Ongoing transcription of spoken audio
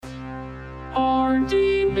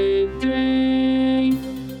Hardee Midday.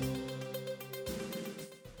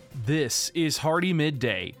 This is Hardee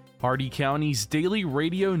Midday, Hardee County's daily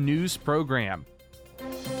radio news program.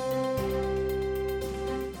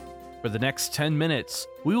 For the next 10 minutes,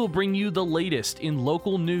 we will bring you the latest in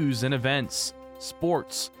local news and events,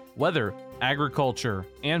 sports, weather, agriculture,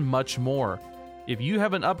 and much more. If you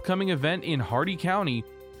have an upcoming event in Hardee County,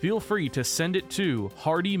 feel free to send it to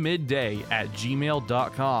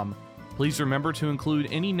hardeemidday@gmail.com. Please remember to include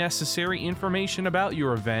any necessary information about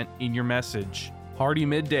your event in your message. Hardee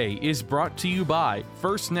Midday is brought to you by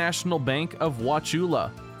First National Bank of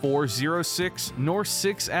Wauchula, 406 North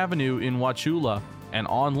 6th Avenue in Wauchula, and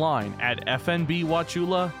online at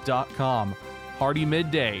fnbwauchula.com. Hardee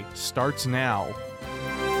Midday starts now.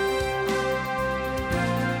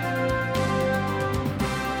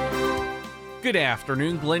 Good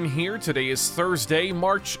afternoon, Glenn here. Today is Thursday,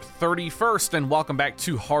 March 31st, and welcome back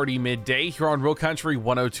to Hardee Midday here on Real Country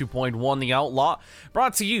 102.1 The Outlaw,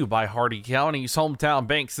 brought to you by Hardee County's hometown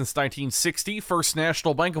bank since 1960, First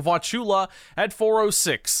National Bank of Wauchula at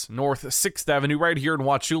 406 North 6th Avenue right here in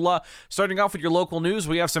Wauchula. Starting off with your local news,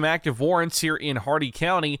 we have some active warrants here in Hardee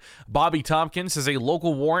County. Bobby Tompkins has a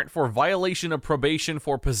local warrant for violation of probation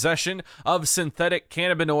for possession of synthetic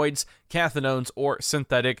cannabinoids, cathinones, or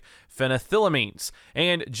synthetic phenethylamines.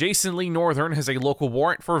 And Jason Lee Northern has a local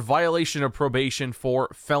warrant for violation of probation for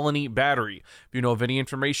felony battery. If you know of any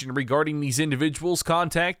information regarding these individuals,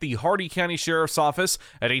 contact the Hardee County Sheriff's Office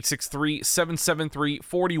at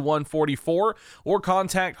 863-773-4144 or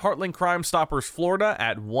contact Heartland Crime Stoppers Florida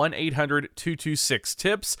at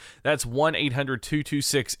 1-800-226-TIPS. That's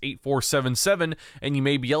 1-800-226-8477, and you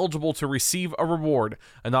may be eligible to receive a reward.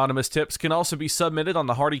 Anonymous tips can also be submitted on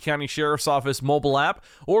the Hardee County Sheriff's Office mobile app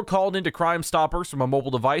or called into Crime Stoppers from a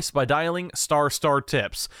mobile device by dialing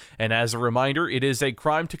 **tips. And as a reminder, it is a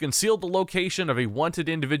crime to conceal the location of a wanted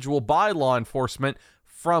individual by law enforcement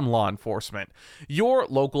from law enforcement. Your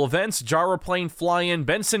local events, Gyroplane Fly-In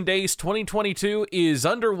Benson Days 2022 is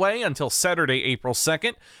underway until Saturday, April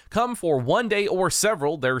 2nd. Come for one day or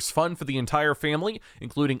several. There's fun for the entire family,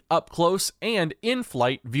 including up-close and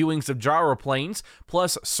in-flight viewings of gyroplanes,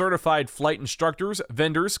 plus certified flight instructors,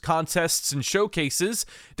 vendors, contests, and showcases.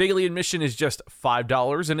 Daily admission is just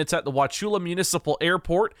 $5, and it's at the Wauchula Municipal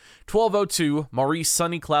Airport, 1202 Maurice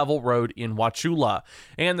Sonny Clavel Road in Wauchula.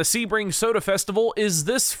 And the Sebring Soda Festival is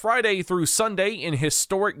this Friday through Sunday in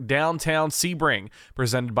historic downtown Sebring,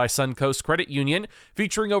 presented by Suncoast Credit Union,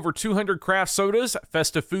 featuring over 200 craft sodas,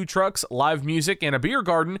 festive food trucks, live music, and a beer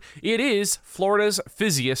garden. It is Florida's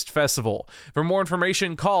fizziest festival. For more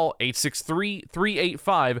information, call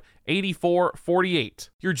 863-385-8448.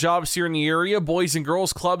 Your jobs here in the area, Boys and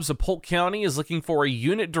Girls Clubs of Polk County is looking for a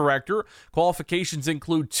unit director. Qualifications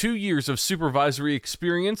include 2 years of supervisory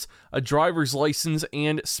experience, a driver's license,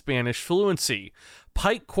 and Spanish fluency.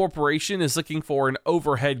 Pike Corporation is looking for an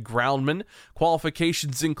overhead groundman.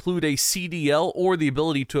 Qualifications include a CDL or the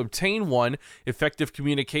ability to obtain one, effective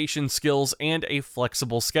communication skills, and a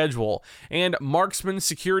flexible schedule. And Marksman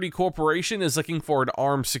Security Corporation is looking for an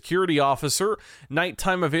armed security officer.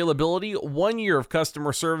 Nighttime availability, 1 year of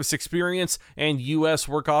customer service experience, and U.S.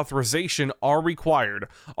 work authorization are required.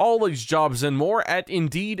 All these jobs and more at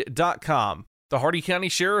Indeed.com. The Hardee County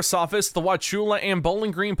Sheriff's Office, the Wauchula and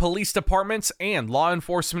Bowling Green Police Departments, and law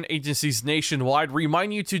enforcement agencies nationwide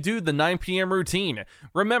remind you to do the 9 p.m. routine.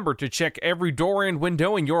 Remember to check every door and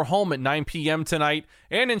window in your home at 9 p.m. tonight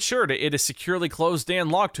and ensure that it is securely closed and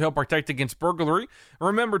locked to help protect against burglary.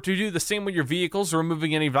 Remember to do the same with your vehicles,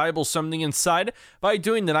 removing any valuables from the inside. By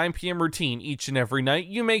doing the 9 p.m. routine each and every night,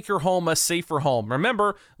 you make your home a safer home.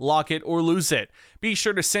 Remember, lock it or lose it. Be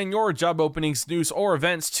sure to send your job openings, news, or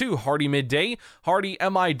events to Hardee Midday, Hardee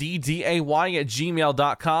MIDDAY at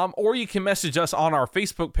gmail.com, or you can message us on our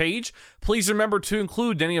Facebook page. Please remember to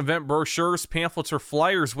include any event brochures, pamphlets, or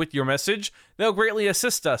flyers with your message. They'll greatly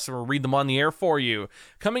assist us, and we'll read them on the air for you.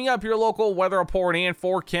 Coming up, your local weather report and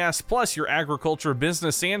forecast, plus your agriculture,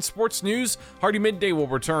 business, and sports news. Hardee Midday will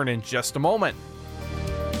return in just a moment.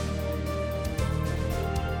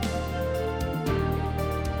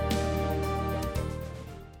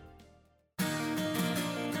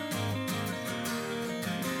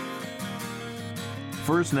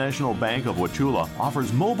 First National Bank of Wauchula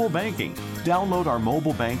offers mobile banking. Download our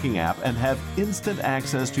mobile banking app and have instant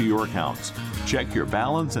access to your accounts. Check your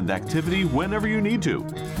balance and activity whenever you need to.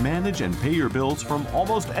 Manage and pay your bills from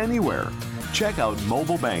almost anywhere. Check out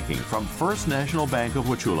mobile banking from First National Bank of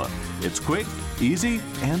Wauchula. It's quick, easy,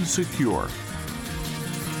 and secure.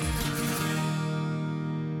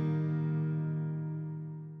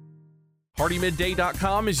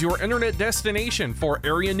 HardeeMidday.com is your internet destination for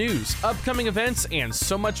area news, upcoming events, and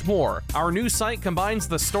so much more. Our news site combines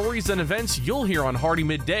the stories and events you'll hear on Hardee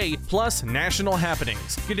Midday, plus national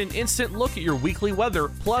happenings. Get an instant look at your weekly weather,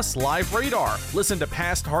 plus live radar. Listen to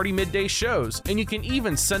past Hardee Midday shows, and you can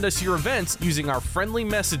even send us your events using our friendly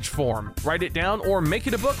message form. Write it down or make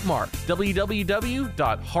it a bookmark.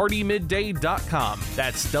 www.HardeeMidday.com.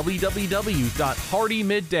 That's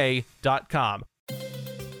www.HardeeMidday.com.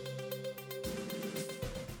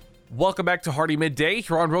 Welcome back to Hardee Midday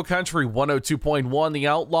here on Real Country 102.1 The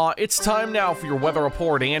Outlaw. It's time now for your weather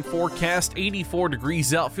report and forecast. 84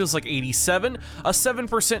 degrees out, feels like 87. A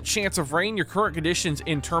 7% chance of rain. Your current conditions,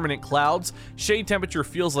 intermittent clouds. Shade temperature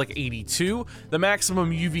feels like 82. The maximum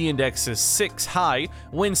UV index is 6 high.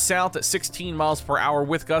 Wind south at 16 miles per hour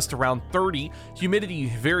with gust around 30. Humidity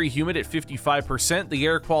very humid at 55%. The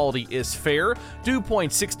air quality is fair. Dew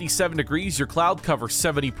point 67 degrees. Your cloud cover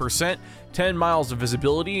 70%. 10 miles of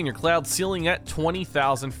visibility and your cloud ceiling at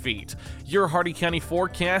 20,000 feet. Your Hardee County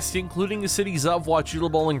forecast, including the cities of Wauchula,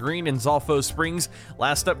 Bowling Green, and Zolfo Springs,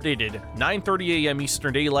 last updated 9:30 a.m.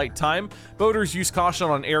 Eastern Daylight Time. Boaters use caution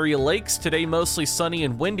on area lakes. Today mostly sunny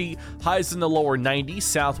and windy. Highs in the lower 90s.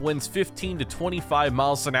 South winds 15 to 25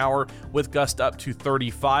 miles an hour with gust up to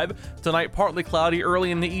 35. Tonight partly cloudy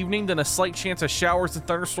early in the evening, then a slight chance of showers and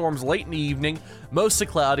thunderstorms late in the evening. Mostly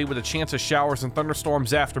cloudy with a chance of showers and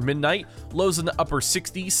thunderstorms after midnight. Lows in the upper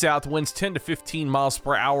 60s, south winds 10 to 15 miles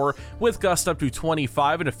per hour with gusts up to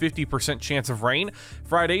 25 and a 50% chance of rain.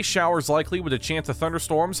 Friday, showers likely with a chance of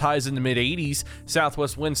thunderstorms, highs in the mid 80s.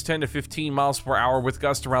 Southwest winds 10 to 15 miles per hour with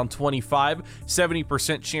gusts around 25,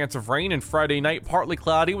 70% chance of rain. And Friday night, partly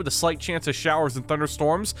cloudy with a slight chance of showers and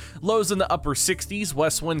thunderstorms. Lows in the upper 60s,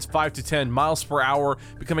 west winds 5 to 10 miles per hour,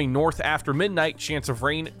 becoming north after midnight, chance of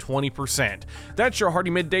rain 20%. That's your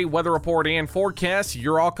Hardee Midday weather report and forecast.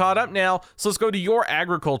 You're all caught up now, so let's go to your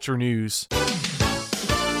agriculture news.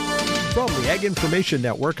 From the Ag Information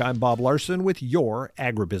Network, I'm Bob Larson with your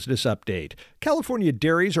Agribusiness Update. California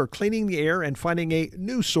dairies are cleaning the air and finding a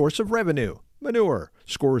new source of revenue: manure.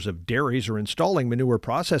 Scores of dairies are installing manure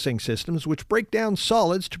processing systems which break down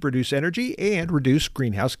solids to produce energy and reduce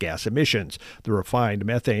greenhouse gas emissions. The refined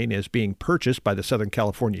methane is being purchased by the Southern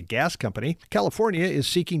California Gas Company. California is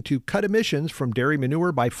seeking to cut emissions from dairy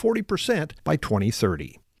manure by 40% by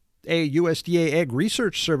 2030. A USDA Ag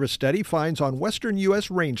Research Service study finds on western U.S.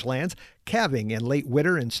 rangelands, calving in late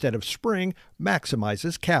winter instead of spring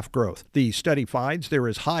maximizes calf growth. The study finds there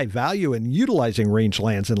is high value in utilizing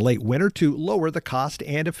rangelands in late winter to lower the cost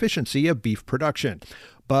and efficiency of beef production.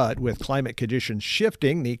 But with climate conditions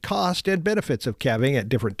shifting, the cost and benefits of calving at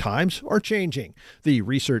different times are changing. The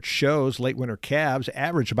research shows late winter calves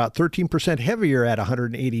average about 13% heavier at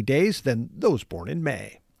 180 days than those born in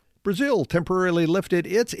May. Brazil temporarily lifted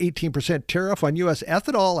its 18% tariff on U.S.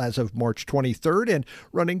 ethanol as of March 23rd and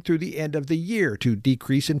running through the end of the year to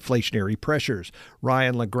decrease inflationary pressures.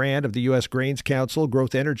 Ryan LeGrand of the U.S. Grains Council,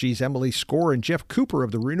 Growth Energy's Emily Score, and Jeff Cooper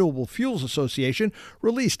of the Renewable Fuels Association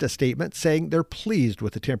released a statement saying they're pleased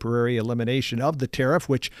with the temporary elimination of the tariff,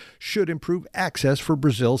 which should improve access for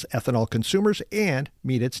Brazil's ethanol consumers and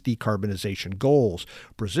meet its decarbonization goals.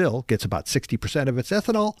 Brazil gets about 60% of its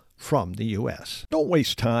ethanol from the U.S. Don't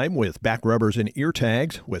waste time with back rubbers and ear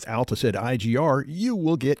tags. With Alticid IGR, you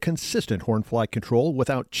will get consistent hornfly control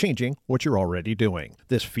without changing what you're already doing.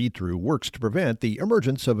 This feed-through works to prevent the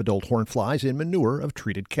emergence of adult hornflies in manure of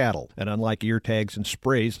treated cattle. And unlike ear tags and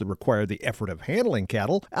sprays that require the effort of handling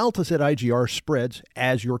cattle, Alticid IGR spreads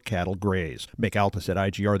as your cattle graze. Make Alticid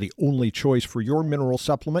IGR the only choice for your mineral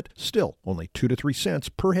supplement, still only 2 to 3 cents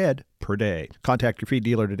per head per day. Contact your feed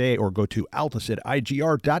dealer today or go to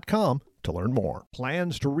AlticidIGR.com to learn more.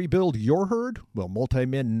 Plans to rebuild your herd? Well,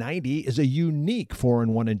 Multimin 90 is a unique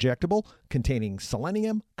 4-in-1 injectable containing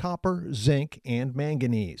selenium, copper, zinc, and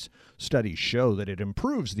manganese. Studies show that it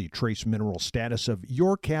improves the trace mineral status of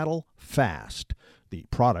your cattle fast. The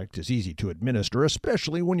product is easy to administer,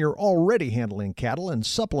 especially when you're already handling cattle, and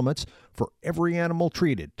supplements for every animal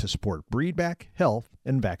treated to support breedback, health,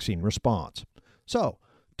 and vaccine response. So,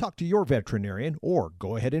 talk to your veterinarian or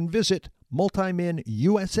go ahead and visit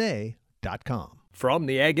multiminusa.com. From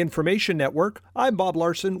the Ag Information Network, I'm Bob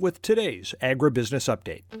Larson with today's Agribusiness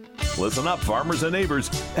Update. Listen up, farmers and neighbors.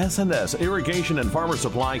 S&S Irrigation and Farmer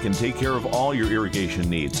Supply can take care of all your irrigation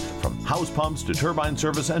needs, from house pumps to turbine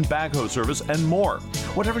service and backhoe service and more.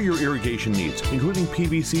 Whatever your irrigation needs, including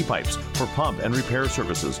PVC pipes for pump and repair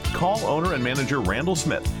services, call owner and manager Randall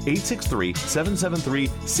Smith,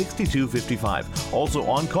 863-773-6255. Also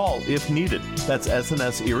on call if needed. That's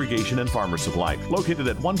S&S Irrigation and Farmer Supply, located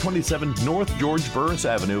at 127 North George Burris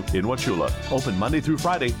Avenue in Wauchula. Open Monday through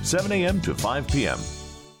Friday, 7 a.m. to 5 p.m.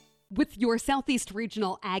 With your Southeast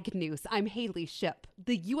Regional Ag News, I'm Haley Shipp.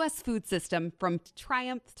 The U.S. food system, from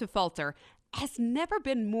triumph to falter, has never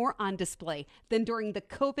been more on display than during the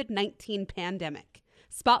COVID-19 pandemic.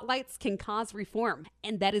 Spotlights can cause reform,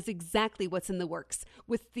 and that is exactly what's in the works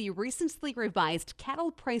with the recently revised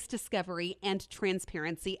Cattle Price Discovery and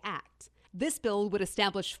Transparency Act. This bill would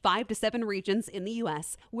establish 5 to 7 regions in the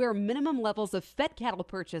U.S. where minimum levels of fed cattle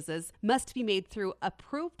purchases must be made through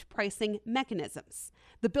approved pricing mechanisms.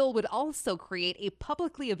 The bill would also create a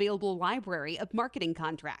publicly available library of marketing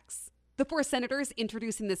contracts. The 4 senators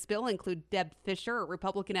introducing this bill include Deb Fischer, a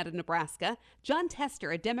Republican out of Nebraska, John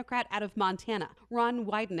Tester, a Democrat out of Montana, Ron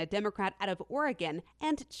Wyden, a Democrat out of Oregon,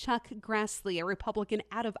 and Chuck Grassley, a Republican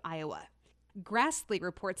out of Iowa. Grassley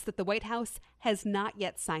reports that the White House has not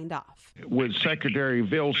yet signed off. With Secretary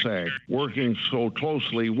Vilsack working so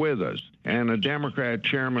closely with us and a Democrat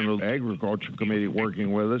chairman of the Agriculture Committee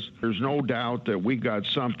working with us, there's no doubt that we got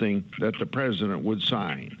something that the president would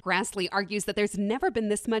sign. Grassley argues that there's never been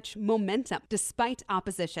this much momentum, despite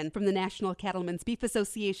opposition from the National Cattlemen's Beef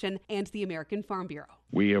Association and the American Farm Bureau.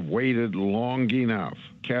 We have waited long enough.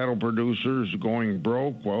 Cattle producers going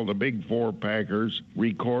broke while the big 4 packers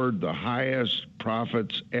record the highest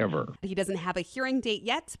profits ever. He doesn't have a hearing date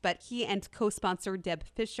yet, but he and co-sponsor Deb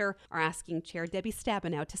Fischer are asking Chair Debbie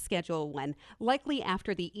Stabenow to schedule one, likely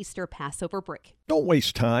after the Easter Passover break. Don't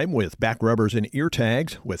waste time with back rubbers and ear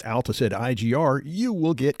tags. With Alticid IGR, you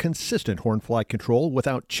will get consistent hornfly control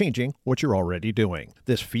without changing what you're already doing.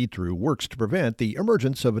 This feed-through works to prevent the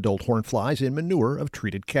emergence of adult hornflies in manure of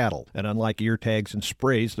treated cattle. And unlike ear tags and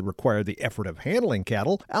sprays that require the effort of handling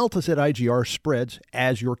cattle, Alticid IGR spreads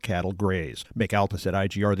as your cattle graze. Make Alticid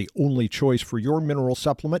IGR the only choice for your mineral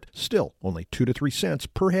supplement, still only 2 to 3 cents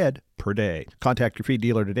per head per day. Contact your feed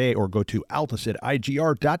dealer today or go to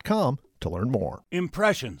AlticidIGR.com to learn more.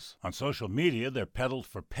 Impressions. On social media, they're peddled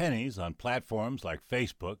for pennies on platforms like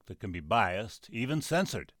Facebook that can be biased, even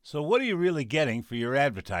censored. So what are you really getting for your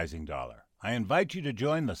advertising dollar? I invite you to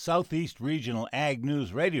join the Southeast Regional Ag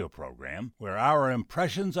News radio program, where our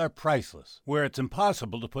impressions are priceless, where it's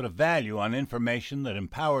impossible to put a value on information that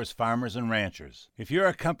empowers farmers and ranchers. If you're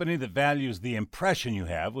a company that values the impression you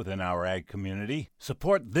have within our ag community,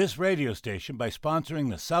 support this radio station by sponsoring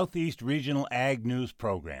the Southeast Regional Ag News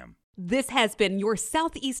program. This has been your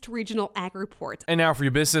Southeast Regional Ag Report. And now for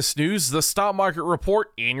your business news, the stock market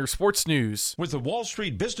report, and your sports news. With the Wall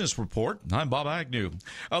Street Business Report, I'm Bob Agnew.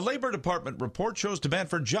 A Labor Department report shows demand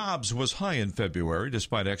for jobs was high in February,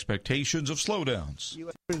 despite expectations of slowdowns.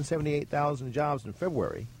 178,000 jobs in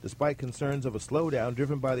February, despite concerns of a slowdown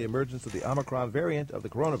driven by the emergence of the Omicron variant of the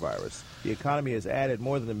coronavirus. The economy has added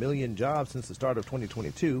more than 1 million jobs since the start of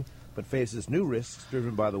 2022, but faces new risks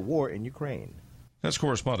driven by the war in Ukraine. That's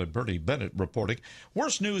correspondent Bernie Bennett reporting.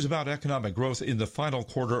 Worst news about economic growth in the final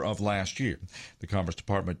quarter of last year. The Commerce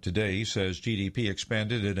Department today says GDP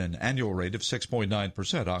expanded at an annual rate of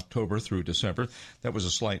 6.9% October through December. That was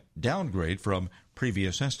a slight downgrade from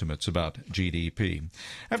previous estimates about GDP.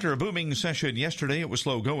 After a booming session yesterday, it was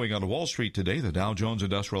slow going on Wall Street today. The Dow Jones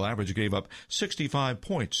Industrial Average gave up 65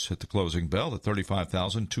 points at the closing bell at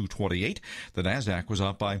 35,228. The Nasdaq was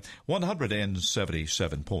up by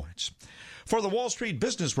 177 points. For the Wall Street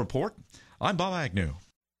Business Report, I'm Bob Agnew.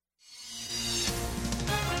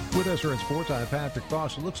 With us here in sports, I'm Patrick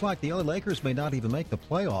Cross. It looks like the LA Lakers may not even make the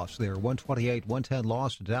playoffs. Their 128-110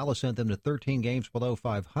 loss to Dallas sent them to 13 games below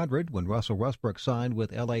 500. When Russell Westbrook signed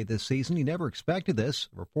with LA this season, he never expected this.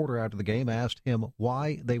 A reporter after the game asked him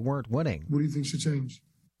why they weren't winning. What do you think should change?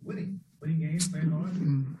 Winning games, playing hard.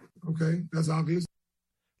 Okay, that's obvious.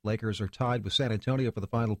 Lakers are tied with San Antonio for the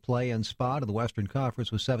final play-in spot in the Western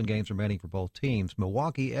Conference with 7 games remaining for both teams.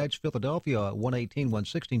 Milwaukee edged Philadelphia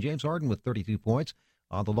 118-116. James Harden with 32 points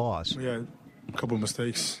on the loss. We had a couple of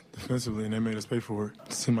mistakes defensively, and they made us pay for it.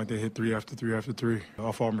 It seemed like they hit 3 after 3 after 3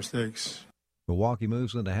 off our mistakes. Milwaukee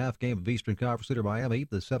moves into half game of Eastern Conference leader Miami.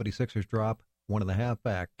 The 76ers drop 1.5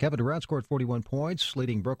 back. Kevin Durant scored 41 points,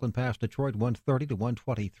 leading Brooklyn past Detroit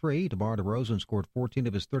 130-123. DeMar DeRozan scored 14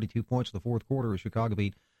 of his 32 points in the fourth quarter as Chicago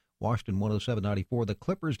beat Washington 107-94. The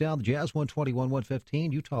Clippers down the Jazz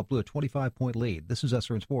 121-115. Utah blew a 25-point lead. This is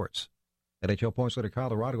SRN Sports. NHL points leader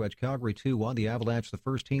Colorado edged Calgary 2-1. The Avalanche, the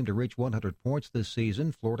first team to reach 100 points this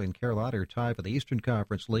season. Florida and Carolina are tied for the Eastern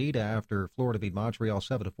Conference lead after Florida beat Montreal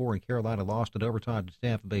 7-4 and Carolina lost in overtime to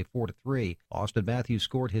Tampa Bay 4-3. Austin Matthews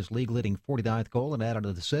scored his league-leading 49th goal and added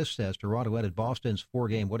an assist as Toronto ended Boston's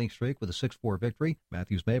 4-game winning streak with a 6-4 victory.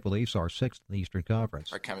 Matthews' Maple Leafs are 6th in the Eastern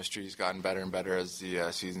Conference. Our chemistry's gotten better and better as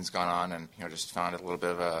the season's gone on, and just found a little bit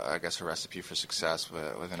of a recipe for success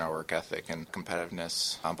within our work ethic and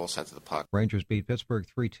competitiveness on both sides of the puck. Rangers beat Pittsburgh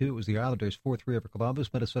 3-2. It was the Islanders 4-3 over Columbus,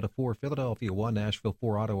 Minnesota 4, Philadelphia 1, Nashville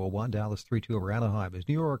 4, Ottawa 1, Dallas 3-2 over Anaheim. As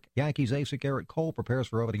New York Yankees ace Garrett Cole prepares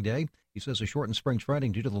for opening day, he says a shortened spring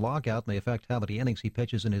training due to the lockout may affect how many innings he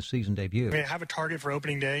pitches in his season debut. I have a target for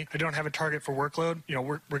opening day. I don't have a target for workload.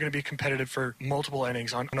 We're going to be competitive for multiple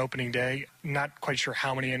innings on opening day. Not quite sure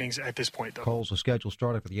how many innings at this point, though. Cole's a scheduled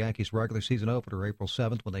starter for the Yankees' regular season opener April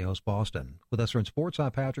 7th when they host Boston. With SRN Sports,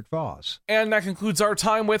 I'm Patrick Voss. And that concludes our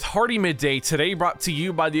time with Hardee Midday today, brought to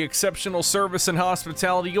you by the exceptional service and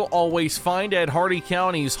hospitality you'll always find at Hardee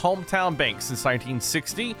County's hometown bank since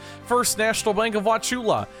 1960, First National Bank of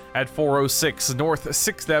Wauchula at 406 North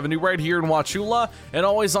 6th Avenue right here in Wauchula, and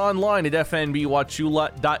always online at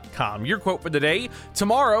fnbwauchula.com. Your quote for the day: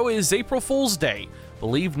 tomorrow is April Fool's Day.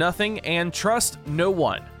 Believe nothing and trust no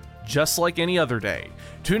one, just like any other day.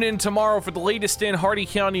 Tune in tomorrow for the latest in Hardee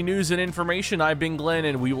County news and information. I've been Glenn,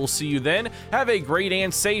 and we will see you then. Have a great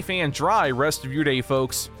and safe and dry rest of your day,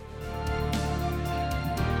 folks.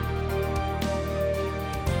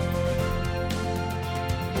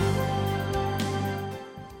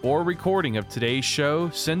 For a recording of today's show,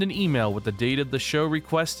 send an email with the date of the show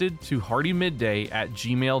requested to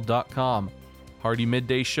hardeemidday@gmail.com. Hardee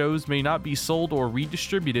Midday shows may not be sold or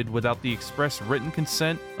redistributed without the express written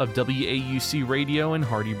consent of WAUC Radio and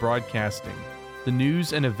Hardee Broadcasting. The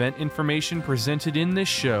news and event information presented in this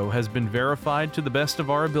show has been verified to the best of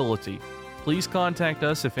our ability. Please contact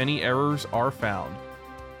us if any errors are found.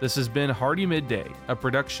 This has been Hardee Midday, a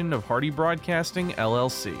production of Hardee Broadcasting,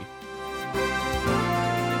 LLC.